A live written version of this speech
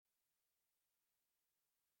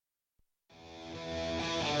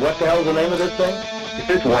What the hell's the name of this thing? Is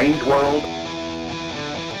this Wayne's World?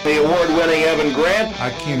 The award-winning Evan Grant. I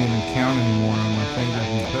can't even count anymore on my fingers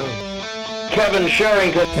and toes. Kevin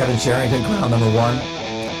Sherrington. Kevin Sherrington, ground number one.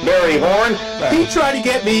 Barry Horn. He tried to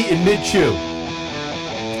get me in mid-chew.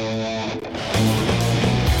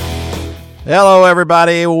 Hello,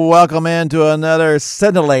 everybody. Welcome into another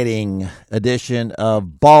scintillating edition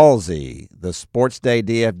of Ballsy, the Sports Day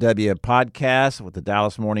DFW podcast with the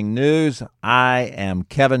Dallas Morning News. I am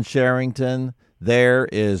Kevin Sherrington. There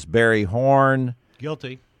is Barry Horn.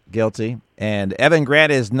 Guilty. And Evan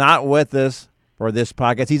Grant is not with us for this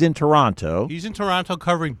podcast. He's in Toronto. He's in Toronto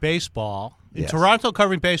covering baseball. Yes. We're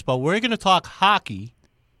going to talk hockey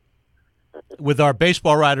with our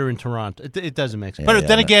baseball writer in Toronto. It doesn't make sense. But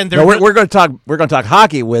then again, we're going to talk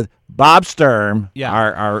hockey with Bob Sturm,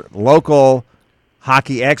 our local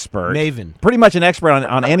hockey expert. Maven. Pretty much an expert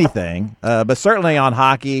on anything, but certainly on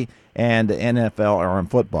hockey and NFL or on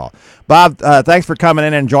football. Bob, thanks for coming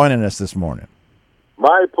in and joining us this morning.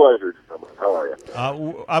 My pleasure. How are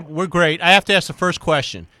you? We're great. I have to ask the first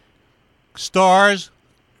question. Stars,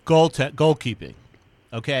 goalkeeping,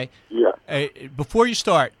 okay? Yeah. Before you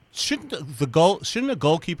start, shouldn't a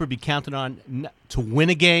goalkeeper be counted on to win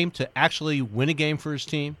a game, to actually win a game for his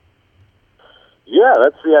team? Yeah,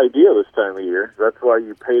 that's the idea this time of year. That's why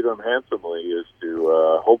you pay them handsomely, is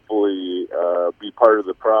to hopefully be part of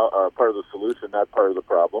the solution, not part of the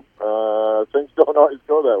problem. Things don't always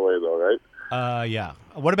go that way, though, right? Yeah.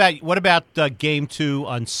 What about game 2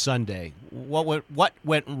 on Sunday? What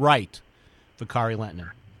went right for Kari Lehtonen?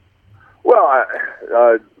 Well,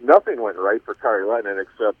 nothing went right for Kari Lehtonen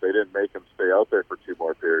except they didn't make him stay out there for 2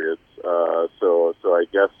 more periods. So I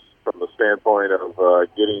guess from the standpoint of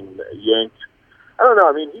getting yanked, I don't know.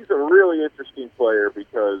 I mean, he's a really interesting player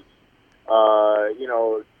because,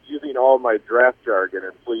 using all my draft jargon,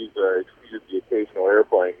 and please excuse the occasional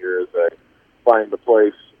airplane here as I find the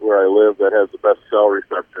place where I live that has the best cell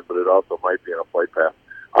reception, but it also might be on a flight path.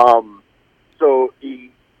 So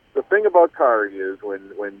the thing about Kari is when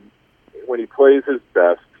he plays his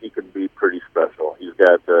best, he can be pretty special. He's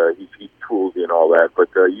toolsy and all that, but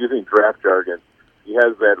using draft jargon, he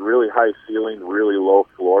has that really high ceiling, really low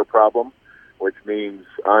floor problem, which means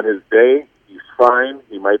on his day, he's fine.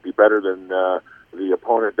 He might be better than the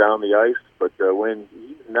opponent down the ice, but when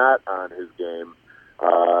he's not on his game,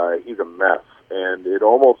 he's a mess. And it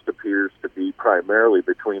almost appears to be primarily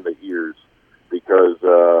between the ears because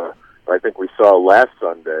I think we saw last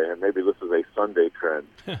Sunday, and maybe this is a Sunday trend,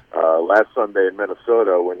 last Sunday in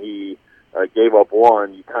Minnesota when he gave up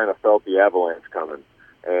one, you kind of felt the avalanche coming.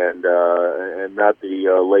 And not the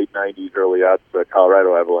late 90s, early aughts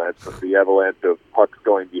Colorado Avalanche, but the avalanche of pucks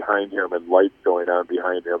going behind him and lights going on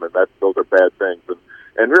behind him, and those are bad things.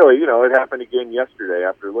 And really, it happened again yesterday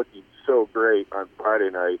after looking so great on Friday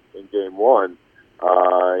night in Game 1.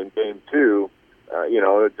 In Game 2,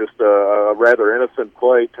 just a rather innocent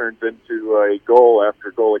play turns into a goal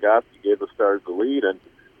after Goligoski gave the Stars the lead, and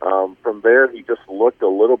from there he just looked a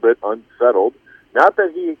little bit unsettled. Not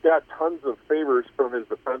that he got tons of favors from his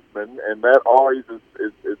defensemen, and that always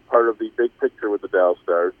is part of the big picture with the Dallas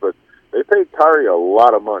Stars, but they paid Kari a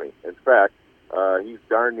lot of money. In fact, he's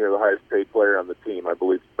darn near the highest paid player on the team. I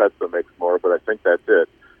believe Spezza makes more, but I think that's it.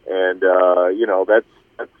 And,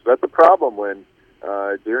 that's a problem when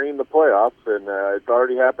during the playoffs, and it's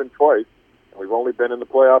already happened twice, and we've only been in the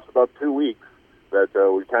playoffs about 2 weeks, that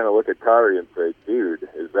we kind of look at Kari and say, dude,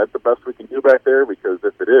 is that the best we can do back there? Because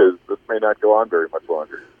if it is, this may not go on very much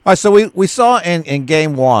longer. All right, so we saw in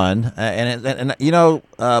Game 1, and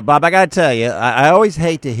Bob, I got to tell you, I always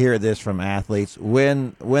hate to hear this from athletes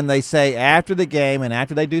when they say after the game and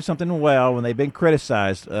after they do something well, when they've been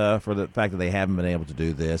criticized for the fact that they haven't been able to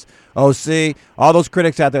do this. Oh, see, all those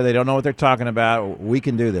critics out there, they don't know what they're talking about. We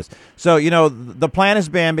can do this. So, the plan has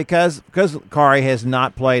been because Kari has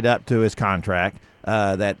not played up to his contract,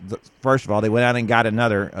 first of all, they went out and got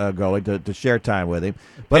another goalie to share time with him,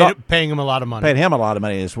 but paying him a lot of money. Paid him a lot of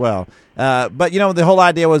money as well. But the whole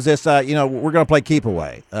idea was this: we're going to play keep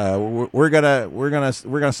away. We're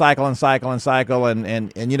gonna cycle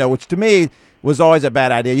and which to me was always a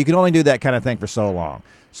bad idea. You can only do that kind of thing for so long.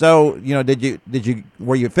 So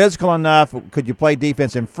were you physical enough? Could you play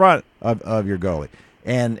defense in front of your goalie?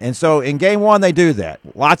 And so in Game 1, they do that.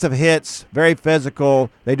 Lots of hits, very physical.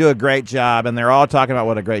 They do a great job, and they're all talking about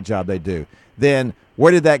what a great job they do. Then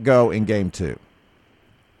where did that go in Game 2?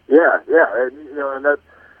 Yeah, and that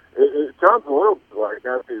it sounds a little like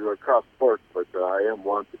not to across sports, but I am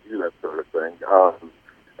one to do that sort of thing.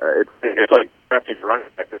 It's like drafting running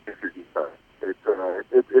back against your defense. It's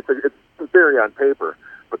a theory on paper,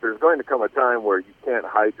 but there's going to come a time where you can't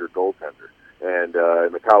hide your goaltender. And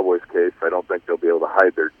in the Cowboys' case, I don't think they'll be able to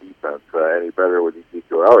hide their defense any better with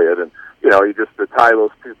Ezekiel Elliott. And you just to tie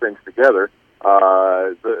those two things together.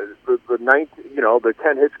 The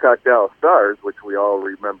Ken Hitchcock Dallas Stars, which we all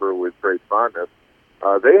remember with great fondness,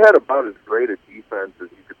 they had about as great a defense as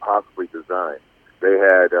you could possibly design. They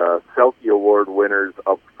had Selke Award winners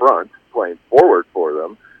up front playing forward for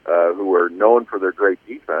them, who were known for their great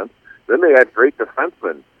defense. Then they had great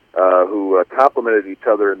defensemen who complemented each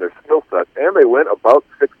other in their skill sets, and they went about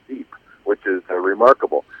 6 deep, which is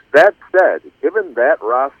remarkable. That said, given that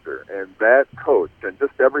roster and that coach and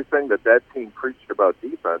just everything that team preached about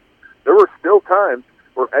defense, there were still times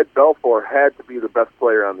where Ed Belfour had to be the best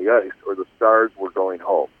player on the ice or the Stars were going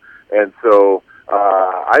home. And so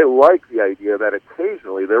I like the idea that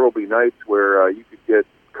occasionally there will be nights where you could get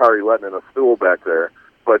Kari Letton in a stool back there.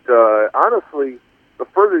 But honestly, the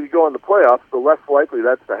further you go in the playoffs, the less likely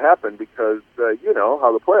that's to happen because you know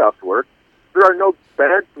how the playoffs work. There are no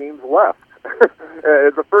bad teams left.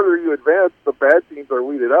 As the further you advance, the bad teams are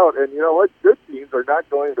weeded out. And you know what? Good teams are not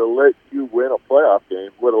going to let you win a playoff game,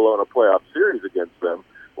 let alone a playoff series against them,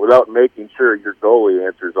 without making sure your goalie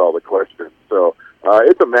answers all the questions. So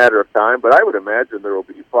it's a matter of time, but I would imagine there will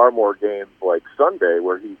be far more games like Sunday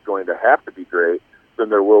where he's going to have to be great than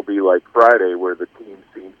there will be like Friday where the team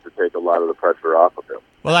seems to take a lot of the pressure off of him.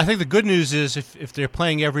 Well, I think the good news is if they're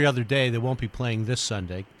playing every other day, they won't be playing this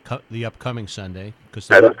Sunday, the upcoming Sunday.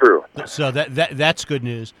 That is true. So that's good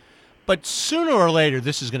news. But sooner or later,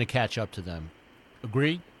 this is going to catch up to them.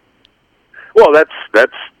 Agree? Well, that's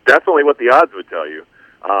definitely what the odds would tell you.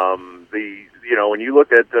 When you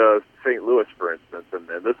look at St. Louis, for instance, and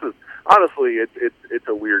this is honestly it's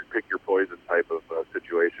a weird pick your poison type of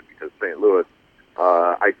situation because St. Louis,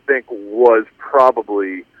 I think, was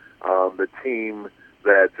probably the team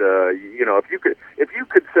that if you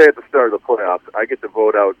could say at the start of the playoffs, I get to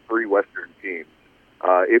vote out 3 Western teams.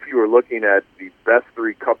 If you were looking at the best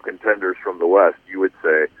 3 Cup contenders from the West, you would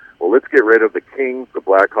say, well, let's get rid of the Kings, the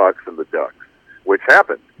Blackhawks, and the Ducks, which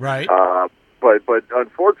happened. Right. But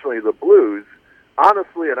unfortunately, the Blues,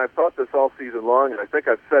 honestly, and I've thought this all season long, and I think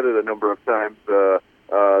I've said it a number of times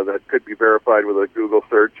that could be verified with a Google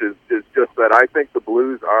search, is just that I think the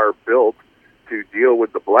Blues are built to deal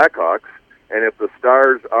with the Blackhawks, and if the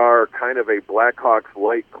Stars are kind of a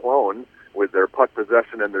Blackhawks-like clone with their puck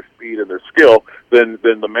possession and their speed and their skill, then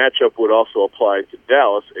the matchup would also apply to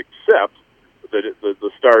Dallas, except that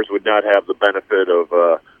the Stars would not have the benefit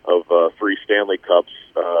of 3 Stanley Cups,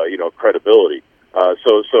 credibility.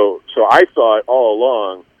 So I thought all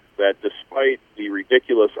along that despite the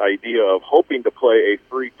ridiculous idea of hoping to play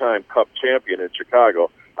a 3-time Cup champion in Chicago,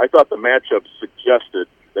 I thought the matchup suggested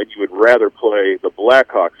that you would rather play the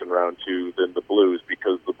Blackhawks in round 2 than the Blues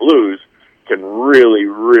because the Blues can really,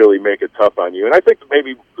 really make it tough on you. And I think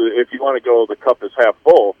maybe if you want to go the cup is half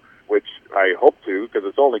full, which I hope to because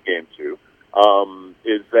it's only game 2,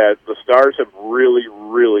 is that the Stars have really,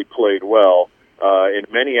 really played well in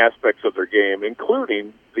many aspects of their game,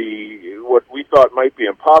 including what we thought might be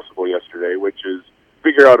impossible yesterday, which is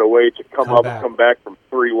figure out a way to come back from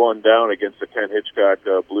 3-1 down against the Ken Hitchcock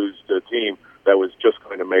Blues team that was just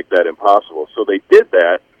going to make that impossible. So they did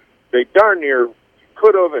that. They darn near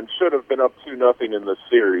could have and should have been up 2-0 in this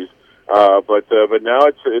series, but now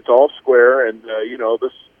it's all square, and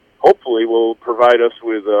this hopefully will provide us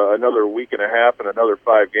with another week and a half and another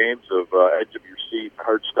 5 games of edge of your seat,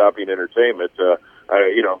 heart-stopping entertainment.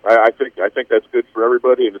 I think that's good for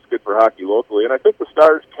everybody, and it's good for hockey locally. And I think the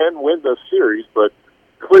Stars can win this series, but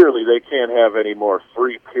clearly they can't have any more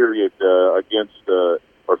free period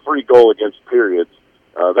or free goal against periods.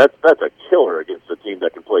 That's a killer against a team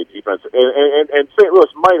that can play defense. And St. Louis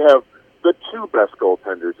might have the 2 best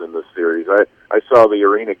goaltenders in this series. I saw the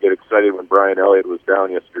arena get excited when Brian Elliott was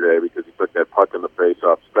down yesterday because he took that puck in the face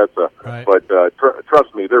off Spezza. Right. But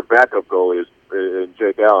trust me, their backup goalie is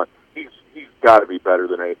Jake Allen. He's got to be better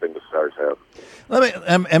than anything the Stars have.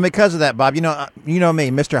 And because of that, Bob, you know me,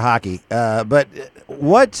 Mr. Hockey.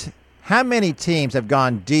 But how many teams have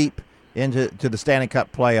gone deep into the Stanley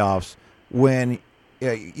Cup playoffs when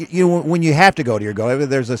when you have to go to your goal? If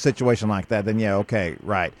there's a situation like that, then yeah, okay,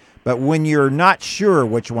 right. But when you're not sure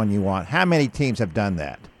which one you want, how many teams have done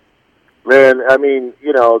that? Man, I mean,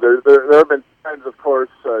 there have been times, of course,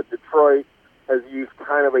 Detroit has used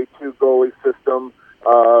kind of a 2-goalie system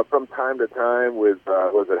from time to time with,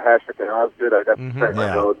 was it Hasek and Osgood? I'd have to check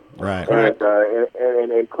my notes. Right.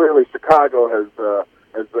 And clearly Chicago has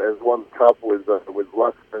won the Cup with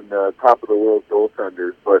less than top of the world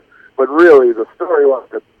goaltenders. But really, the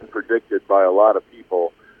storyline has been predicted by a lot of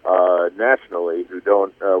people nationally who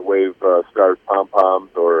don't wave Stars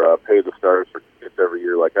pom-poms or pay the Stars for tickets every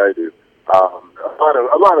year like I do.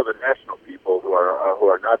 lot of the national people who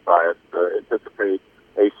are not biased anticipate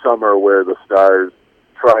a summer where the Stars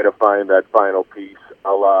try to find that final piece,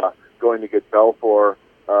 a la going to get Belfour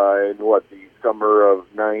in the summer of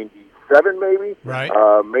 '97, maybe. Right.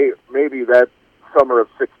 Maybe that summer of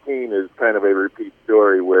 '16 is kind of a repeat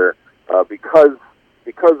story where because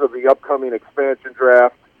of the upcoming expansion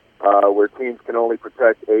draft, where teams can only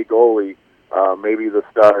protect a goalie. Maybe the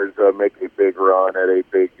Stars make a big run at a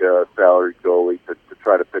big salary goalie to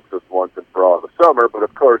try to fix this once and for all in the summer. But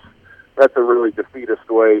of course, that's a really defeatist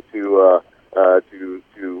way to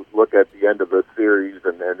look at the end of the series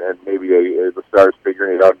and maybe the Stars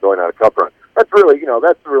figuring it out and going on a cup run. That's really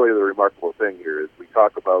the remarkable thing here is we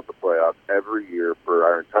talk about the playoffs every year for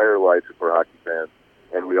our entire lives if we're hockey fans,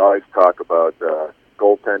 and we always talk about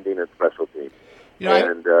goaltending and special teams.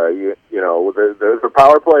 The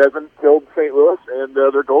power play hasn't killed St. Louis, and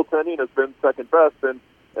their goaltending has been second best,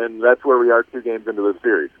 and that's where we are 2 games into the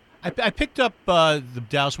series. I picked up the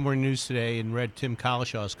Dallas Morning News today and read Tim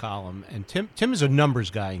Collishaw's column, and Tim is a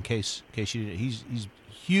numbers guy. In case you didn't, he's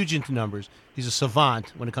huge into numbers. He's a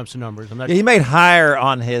savant when it comes to numbers. He made higher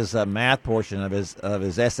on his math portion of his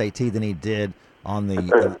SAT than he did on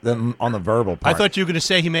the verbal part. I thought you were going to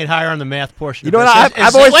say he made higher on the math portion. You know what?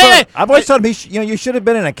 I've always told him you should have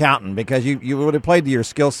been an accountant because you would have played to your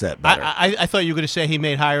skill set better. I thought you were going to say he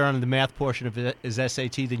made higher on the math portion of his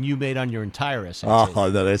SAT than you made on your entire SAT. Oh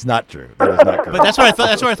no, that's not true. That is not correct. But that's what I thought.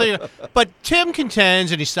 That's what I thought. But Tim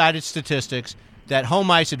contends, and he cited statistics that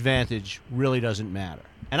home ice advantage really doesn't matter,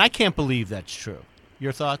 and I can't believe that's true.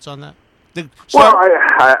 Your thoughts on that?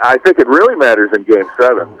 I think it really matters in Game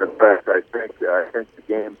 7. In fact, I think the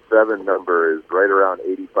Game 7 number is right around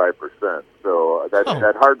 85%. So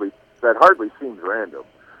that hardly seems random.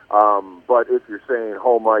 But if you're saying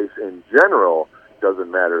home ice in general doesn't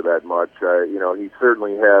matter that much, he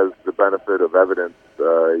certainly has the benefit of evidence,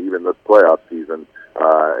 even this playoff season,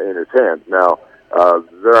 in his hands. Now,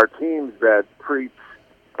 there are teams that preach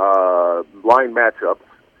line matchups.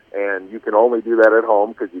 And you can only do that at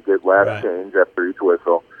home because you get last change after each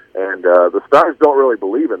whistle. And the Stars don't really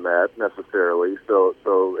believe in that necessarily, so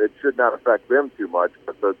it should not affect them too much.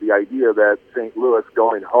 But the idea that St. Louis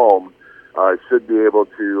going home should be able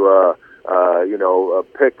to,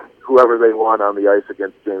 pick whoever they want on the ice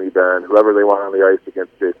against Jamie Benn, whoever they want on the ice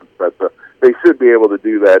against Jason Spezza, they should be able to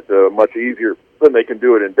do that much easier than they can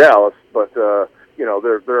do it in Dallas. But there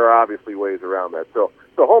are obviously ways around that. So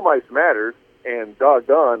home ice matters. And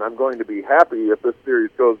doggone, I'm going to be happy if this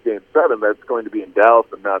series goes Game 7. That's going to be in Dallas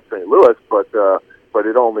and not St. Louis. But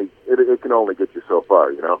it can only get you so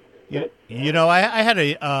far, I had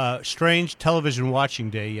a strange television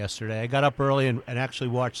watching day yesterday. I got up early and actually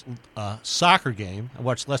watched a soccer game. I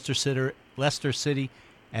watched Leicester City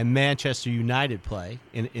and Manchester United play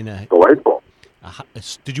in a delightful.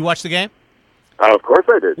 Did you watch the game? Of course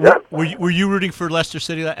I did. Yeah. Were you rooting for Leicester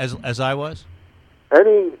City as I was?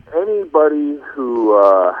 Anybody who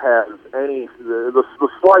has the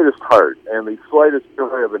slightest heart and the slightest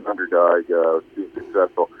joy of an underdog being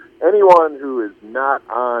successful, anyone who is not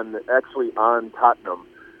actually on Tottenham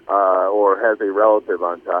or has a relative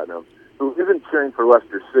on Tottenham who isn't cheering for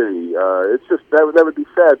Leicester City, it's just that would be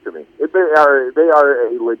sad to me. They are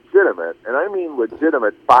a legitimate, and I mean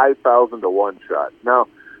legitimate, 5,000 to 1 shot. Now,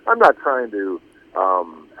 I'm not trying to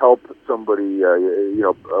help somebody,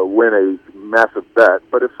 win a massive bet.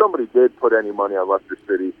 But if somebody did put any money on Leicester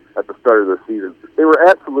City at the start of the season, they were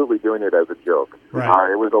absolutely doing it as a joke.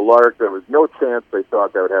 Right. It was a lark. There was no chance they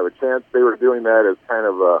thought they would have a chance. They were doing that as kind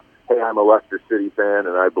of a, hey, I'm a Leicester City fan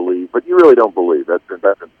and I believe. But you really don't believe. That's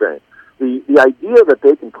insane. The idea that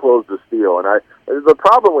they can close this deal, and the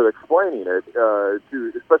problem with explaining it,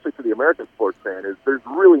 especially to the American sports fan, is there's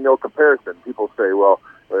really no comparison. People say, well,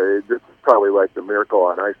 this is probably like the Miracle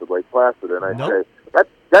on Ice at Lake Placid, and I say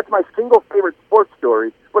that's my single favorite sports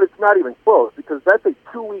story, but it's not even close because that's a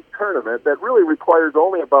 2-week tournament that really requires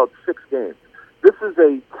only about 6 games. This is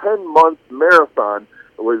a 10-month marathon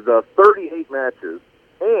with 38 matches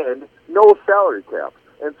and no salary cap,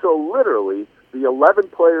 and so literally the 11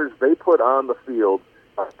 players they put on the field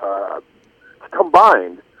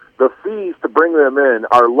combined, the fees to bring them in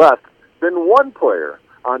are less than 1 player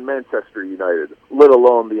on Manchester United, let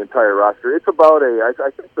alone the entire roster. It's about I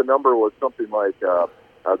think the number was something like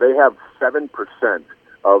they have 7%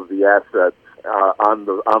 of the assets on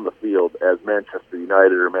the field as Manchester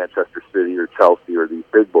United or Manchester City or Chelsea or these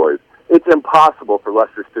big boys. It's impossible for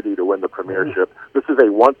Leicester City to win the Premiership. This is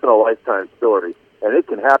a once-in-a-lifetime story, and it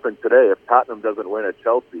can happen today. If Tottenham doesn't win at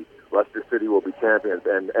Chelsea, Leicester City will be champions.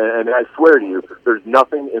 And I swear to you, there's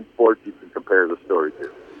nothing in sports you can compare the story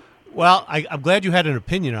to. Well, I'm glad you had an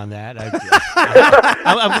opinion on that. I'm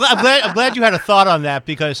glad you had a thought on that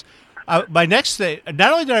because my next day,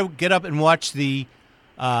 not only did I get up and watch the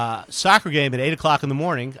soccer game at 8:00 in the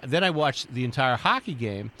morning, then I watched the entire hockey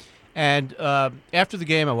game, and after the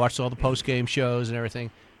game, I watched all the post-game shows and everything.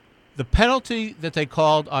 The penalty that they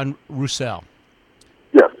called on Roussel.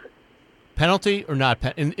 Yes. Penalty or not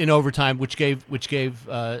in overtime, which gave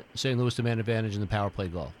St. Louis the man advantage in the power play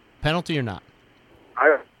goal. Penalty or not?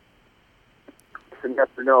 Yes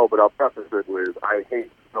or no, but I'll preface it with I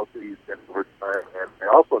hate penalties in overtime, and I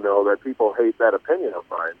also know that people hate that opinion of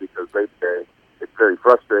mine because they say it's very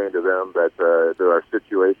frustrating to them that there are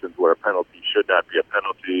situations where a penalty should not be a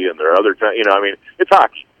penalty, and there are other times, it's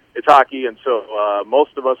hockey. It's hockey, and so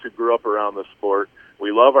most of us who grew up around the sport,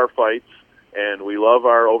 we love our fights, and we love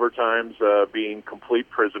our overtimes being complete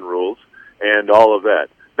prison rules and all of that.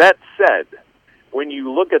 That said, when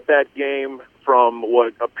you look at that game from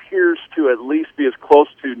what appears to at least be as close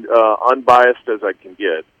to unbiased as I can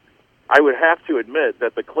get, I would have to admit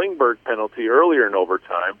that the Klingberg penalty earlier in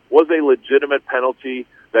overtime was a legitimate penalty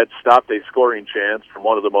that stopped a scoring chance from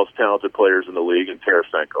one of the most talented players in the league, in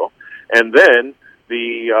Tarasenko. And then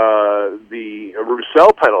the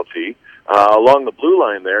Roussel penalty along the blue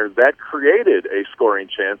line there, that created a scoring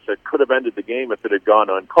chance that could have ended the game if it had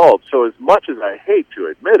gone uncalled. So as much as I hate to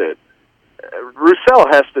admit it, Roussel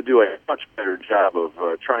has to do a much better job of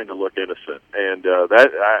trying to look innocent, and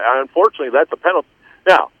unfortunately, that's a penalty.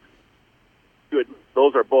 Now,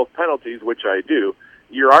 those are both penalties, which I do.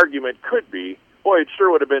 Your argument could be, boy, it sure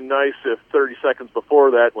would have been nice if 30 seconds before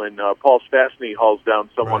that, when Paul Stastny hauls down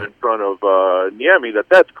someone in front of Niemi,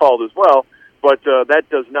 that's called as well. But that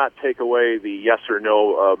does not take away the yes or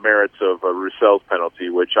no merits of Roussel's penalty,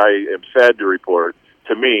 which I am sad to report.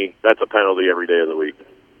 To me, that's a penalty every day of the week.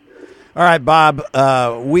 All right, Bob,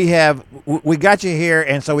 we got you here,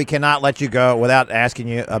 and so we cannot let you go without asking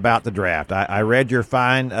you about the draft. I read your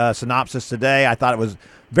fine synopsis today. I thought it was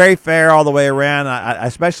very fair all the way around. I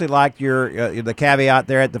especially liked the caveat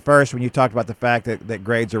there at the first when you talked about the fact that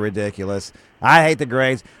grades are ridiculous. I hate the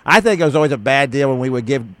grades. I think it was always a bad deal when we would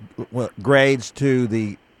give grades to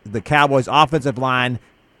the Cowboys' offensive line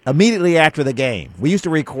immediately after the game. We used to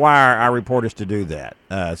require our reporters to do that.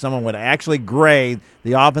 Someone would actually grade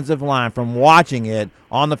the offensive line from watching it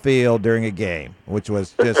on the field during a game, which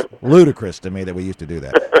was just ludicrous to me that we used to do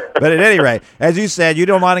that. But at any rate, as you said, you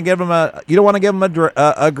don't want to give them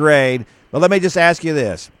a grade. But let me just ask you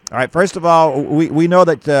this. All right, first of all, we know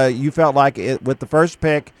that you felt like with the first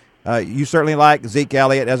pick, you certainly like Zeke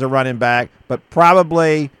Elliott as a running back, but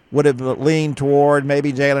probably would have leaned toward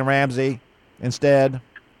maybe Jalen Ramsey instead.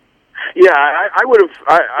 Yeah, I would have.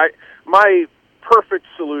 My perfect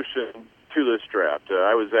solution to this draft.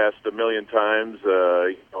 I was asked a million times,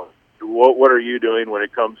 what are you doing when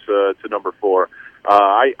it comes to number 4?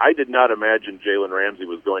 I did not imagine Jalen Ramsey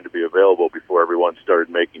was going to be available before everyone started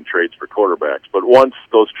making trades for quarterbacks. But once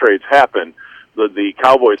those trades happened, the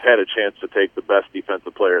Cowboys had a chance to take the best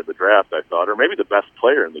defensive player in the draft, I thought, or maybe the best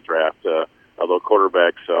player in the draft, although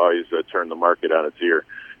quarterbacks always turn the market on its ear.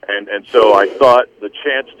 And so I thought the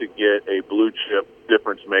chance to get a blue chip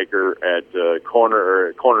difference maker at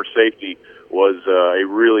corner safety was a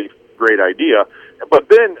really great idea. But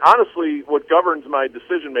then, honestly, what governs my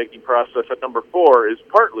decision-making process at number 4 is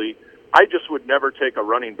partly I just would never take a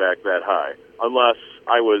running back that high unless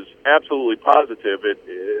I was absolutely positive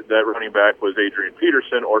that running back was Adrian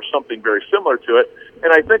Peterson or something very similar to it.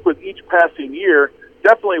 And I think with each passing year,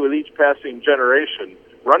 definitely with each passing generation,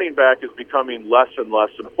 running back is becoming less and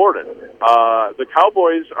less important. The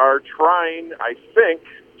Cowboys are trying, I think,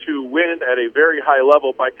 to win at a very high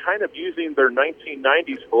level by kind of using their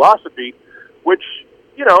 1990s philosophy, which,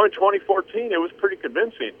 in 2014 it was pretty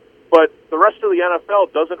convincing. But the rest of the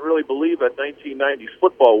NFL doesn't really believe that 1990s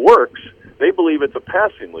football works. They believe it's a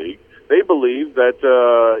passing league. They believe that,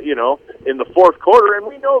 in the fourth quarter, and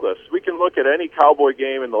we know this, we can look at any Cowboy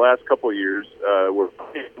game in the last couple of years where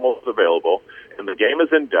most available, and the game is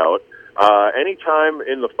in doubt. Anytime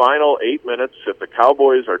in the final 8 minutes, if the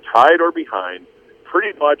Cowboys are tied or behind,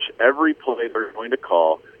 pretty much every play they're going to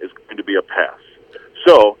call is going to be a pass.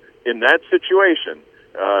 So, in that situation,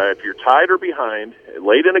 if you're tied or behind,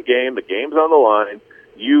 late in a game, the game's on the line,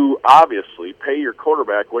 you obviously pay your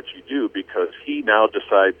quarterback what you do because he now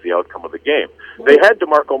decides the outcome of the game. They had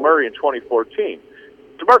DeMarco Murray in 2014.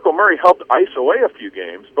 DeMarco Murray helped ice away a few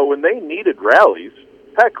games, but when they needed rallies,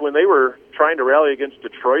 heck, when they were trying to rally against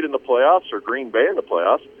Detroit in the playoffs or Green Bay in the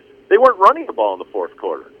playoffs, they weren't running the ball in the fourth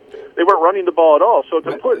quarter. They weren't running the ball at all. So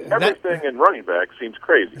to put everything in running back seems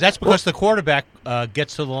crazy. That's because the quarterback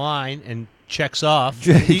gets to the line and checks off.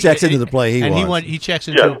 He checks into the play he wants. He checks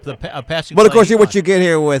into a passing. But of course, play what you get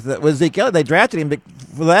here with Zeke Elliott, they drafted him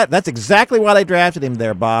for that. That's exactly why they drafted him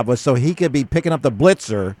there, Bob, was so he could be picking up the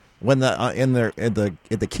blitzer when at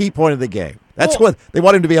the key point of the game. That's what they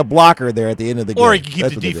want him to be, a blocker there at the end of the game. Or he can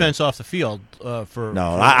keep the defense off the field for.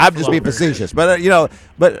 No, I'm just being facetious. But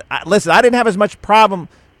listen, I didn't have as much problem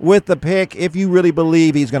with the pick if you really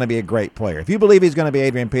believe he's going to be a great player. If you believe he's going to be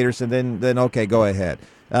Adrian Peterson, then okay, go ahead.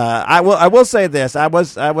 I will say this: I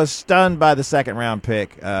was stunned by the second round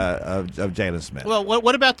pick of Jalen Smith. Well,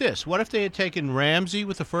 what about this? What if they had taken Ramsey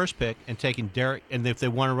with the first pick and taken Derek, and if they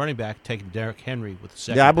want a running back, taken Derrick Henry with the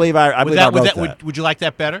second? Yeah, I believe I wrote that. Would you like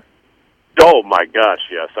that better? Oh my gosh,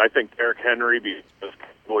 yes! I think Derrick Henry, because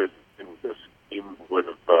Cowboys in this team would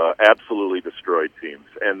have absolutely destroyed teams,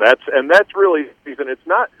 and that's really the reason. It's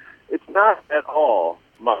not at all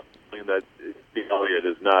that Elliott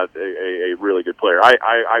is not a really good player.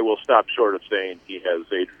 I will stop short of saying he has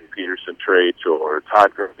Adrian Peterson traits or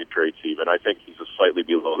Todd Gurley traits even. I think he's slightly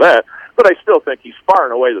below that, but I still think he's far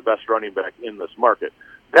and away the best running back in this market.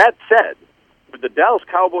 That said, with the Dallas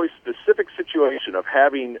Cowboys' specific situation of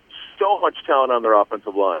having so much talent on their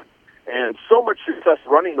offensive line and so much success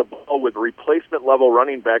running the ball with replacement-level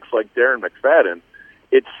running backs like Darren McFadden,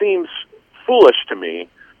 it seems foolish to me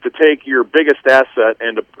to take your biggest asset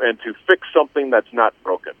and to fix something that's not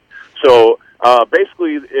broken. So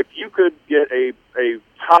basically, if you could get a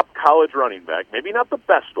top college running back, maybe not the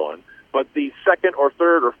best one, but the second or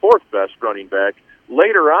third or fourth best running back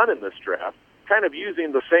later on in this draft, kind of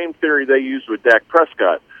using the same theory they used with Dak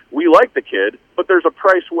Prescott. We like the kid, but there's a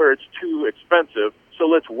price where it's too expensive, so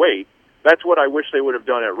let's wait. That's what I wish they would have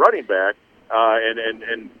done at running back,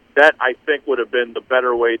 and that, I think, would have been the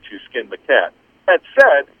better way to skin the cat. That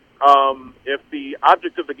said, if the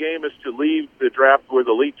object of the game is to leave the draft with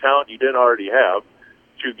elite talent you didn't already have,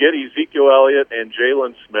 to get Ezekiel Elliott and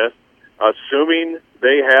Jalen Smith, assuming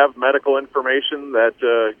they have medical information that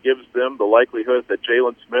gives them the likelihood that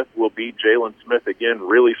Jalen Smith will be Jalen Smith again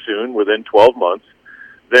really soon, within 12 months,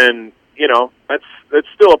 then, that's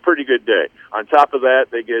still a pretty good day. On top of that,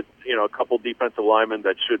 they get, a couple defensive linemen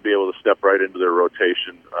that should be able to step right into their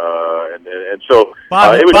rotation. And so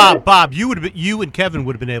Bob, you and Kevin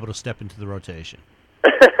would have been able to step into the rotation.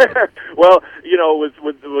 Well,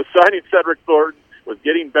 with signing Cedric Thornton, with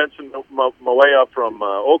getting Benson Moea from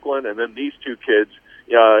Oakland, and then these two kids,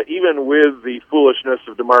 even with the foolishness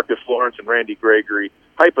of DeMarcus Lawrence and Randy Gregory,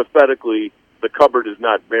 hypothetically, the cupboard is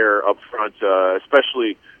not bare up front,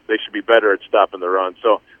 especially they should be better at stopping the run.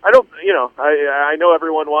 So I know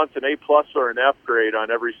everyone wants an A+ or an F grade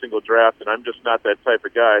on every single draft, and I'm just not that type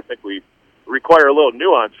of guy. I think we require a little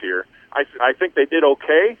nuance here. I think they did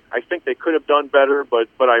okay. I think they could have done better, but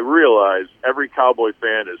I realize every Cowboy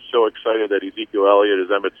fan is so excited that Ezekiel Elliott is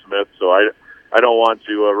Emmitt Smith, so I don't want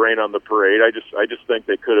to rain on the parade. I just think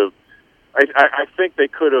they could have. I think they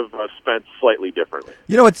could have spent slightly differently.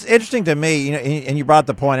 It's interesting to me, and you brought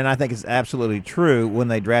the point, and I think it's absolutely true when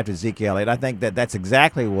they drafted Zeke Elliott. I think that's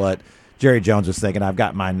exactly what Jerry Jones was thinking. I've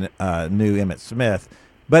got my new Emmitt Smith.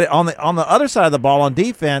 But on the other side of the ball, on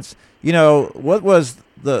defense, what was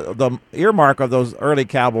the earmark of those early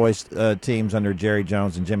Cowboys teams under Jerry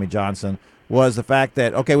Jones and Jimmy Johnson was the fact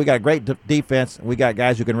that, okay, we got a great defense. We got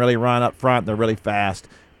guys who can really run up front. They're really fast.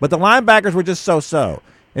 But the linebackers were just so-so.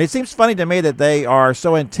 And it seems funny to me that they are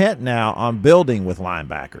so intent now on building with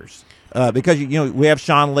linebackers because, we have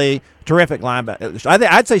Sean Lee, terrific linebacker.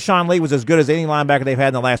 I'd say Sean Lee was as good as any linebacker they've had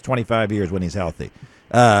in the last 25 years when he's healthy.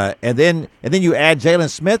 And then you add Jalen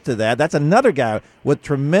Smith to that. That's another guy with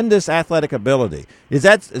tremendous athletic ability.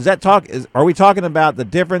 Are we talking about the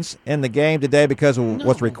difference in the game today because of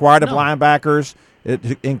what's required of linebackers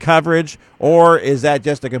in coverage, or is that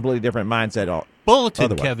just a completely different mindset? Bulletin,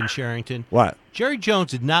 otherwise? Kevin Sherrington. What? Jerry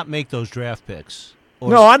Jones did not make those draft picks.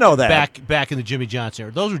 No, I know that. Back in the Jimmy Johnson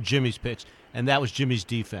era. Those were Jimmy's picks, and that was Jimmy's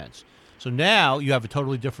defense. So now you have a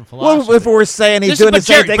totally different philosophy. Well, if we're saying he's doing the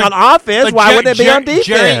same thing on offense, why wouldn't it be on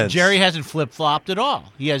defense? Jerry hasn't flip-flopped at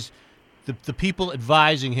all. He has the people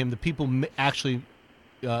advising him, the people actually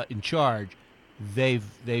in charge,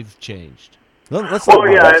 they've changed. Let's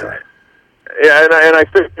Yeah, and I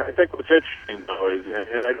think what's interesting though is,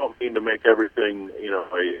 and I don't mean to make everything a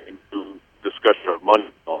discussion of money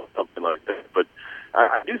or something like that, but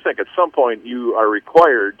I do think at some point you are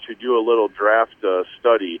required to do a little draft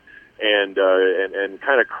study and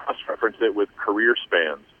kind of cross-reference it with career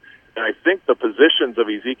spans. And I think the positions of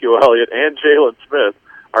Ezekiel Elliott and Jalen Smith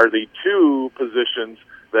are the two positions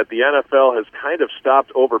that the NFL has kind of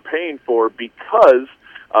stopped overpaying for because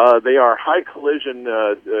they are high collision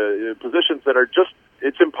positions that are just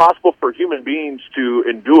it's impossible for human beings to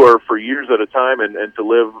endure for years at a time and to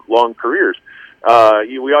live long careers.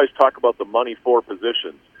 We always talk about the money four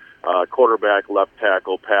positions, quarterback, left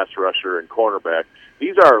tackle, pass rusher, and cornerback.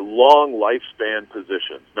 These are long lifespan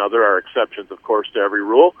positions. Now, there are exceptions, of course, to every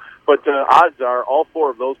rule, but odds are all four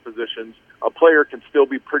of those positions, a player can still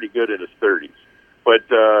be pretty good in his 30s. But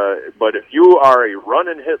if you are a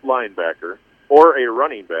run-and-hit linebacker or a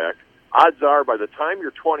running back, odds are by the time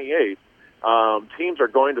you're 28, teams are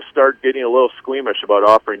going to start getting a little squeamish about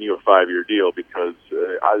offering you a 5-year deal because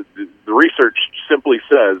the research simply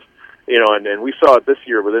says, and we saw it this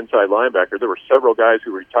year with inside linebacker, there were several guys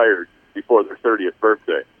who retired before their 30th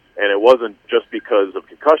birthday. And it wasn't just because of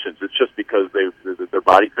concussions. It's just because their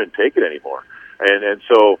body couldn't take it anymore. And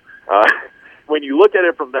so when you look at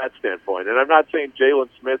it from that standpoint, and I'm not saying Jalen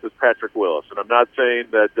Smith is Patrick Willis, and I'm not saying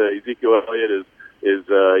that Ezekiel Elliott is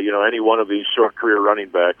any one of these short career running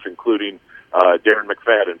backs, including Darren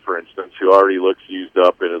McFadden, for instance, who already looks used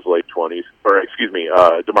up in his late 20s, or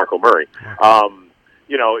DeMarco Murray.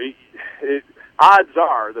 Odds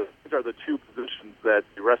are that these are the two positions that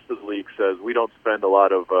the rest of the league says we don't spend a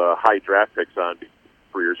lot of high draft picks on because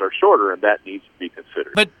careers are shorter, and that needs to be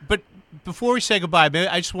considered. But before we say goodbye,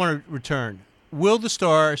 I just want to return. Will the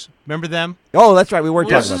Stars, remember them? Oh, that's right. We weren't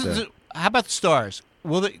talking about that. How about the Stars?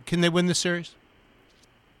 Can they win the series?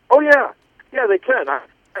 Oh yeah, they can. I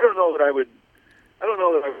don't know that I would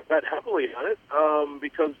bet heavily on it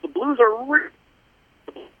because the Blues are really.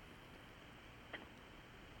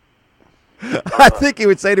 I think he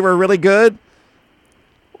would say they were really good.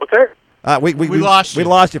 What's that? We lost you. We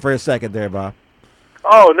lost you for a second there, Bob.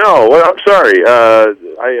 Oh no, well, I'm sorry.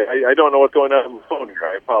 I don't know what's going on with the phone here.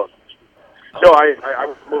 I apologize. No, I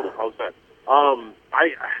was moving. How's that?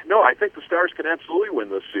 I think the Stars can absolutely win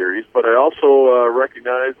this series, but I also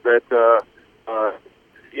recognize that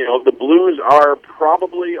the Blues are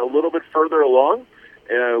probably a little bit further along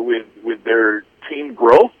with their team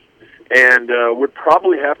growth, and would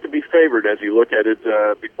probably have to be favored as you look at it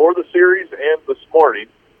before the series and this morning.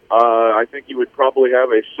 I think you would probably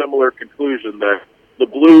have a similar conclusion that the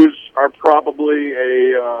Blues are probably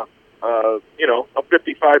a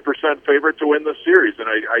 55% favorite to win the series, and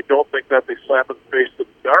I don't think that they slap in the face to the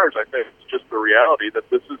Stars. I think it's just the reality that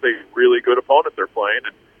this is a really good opponent they're playing,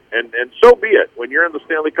 and so be it. When you're in the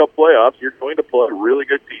Stanley Cup playoffs, you're going to play really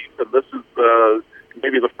good teams, and this is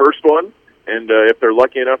maybe the first one. And if they're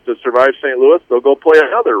lucky enough to survive St. Louis, they'll go play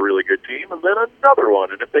another really good team, and then another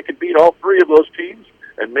one. And if they can beat all three of those teams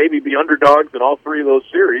and maybe be underdogs in all three of those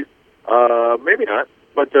series, maybe not.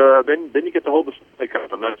 But then you get to hold the Stanley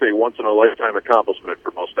Cup, and that's a once-in-a-lifetime accomplishment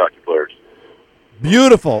for most hockey players.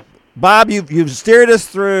 Beautiful. Bob, you've steered us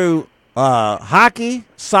through hockey,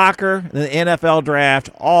 soccer, and the NFL draft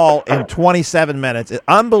all in 27 minutes.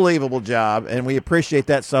 Unbelievable job, and we appreciate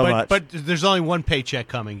that so much. But there's only one paycheck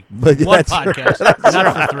coming. One podcast,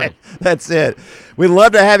 not for three. That's it. We'd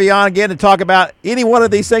love to have you on again to talk about any one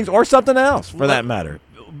of these things or something else, for that matter.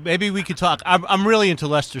 Maybe we could talk. I'm really into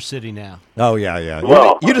Leicester City now. Oh, yeah.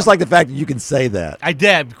 Well, you just like the fact that you can say that. I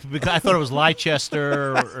did, because I thought it was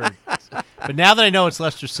Leicester. But now that I know it's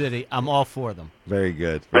Leicester City, I'm all for them. Very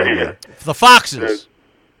good. Very good. The Foxes.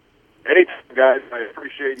 Anytime, guys. I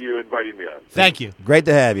appreciate you inviting me on. Thank you. Great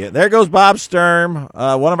to have you. There goes Bob Sturm,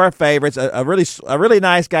 one of our favorites, a really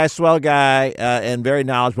nice guy, swell guy, and very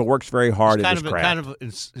knowledgeable, works very hard at his craft.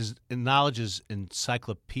 His knowledge is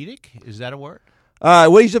encyclopedic. Is that a word?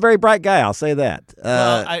 Well, he's a very bright guy. I'll say that.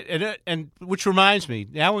 And which reminds me,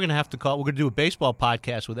 now we're going to have to call. We're going to do a baseball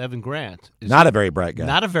podcast with Evan Grant. Not a very bright guy.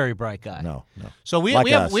 Not a very bright guy. No. So we Like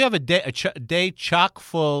have a day chock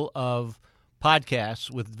full of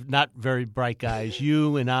podcasts with not very bright guys.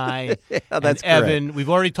 You and I, and that's Evan. correct. We've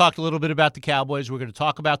already talked a little bit about the Cowboys. We're going to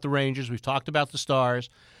talk about the Rangers. We've talked about the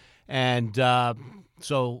Stars, and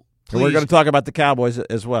so. Please, we're going to talk about the Cowboys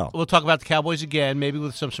as well. We'll talk about the Cowboys again, maybe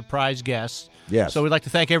with some surprise guests. Yes. So we'd like to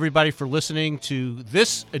thank everybody for listening to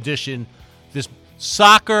this edition, this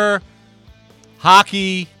soccer,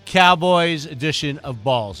 hockey, Cowboys edition of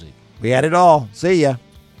Ballsy. We had it all. See ya.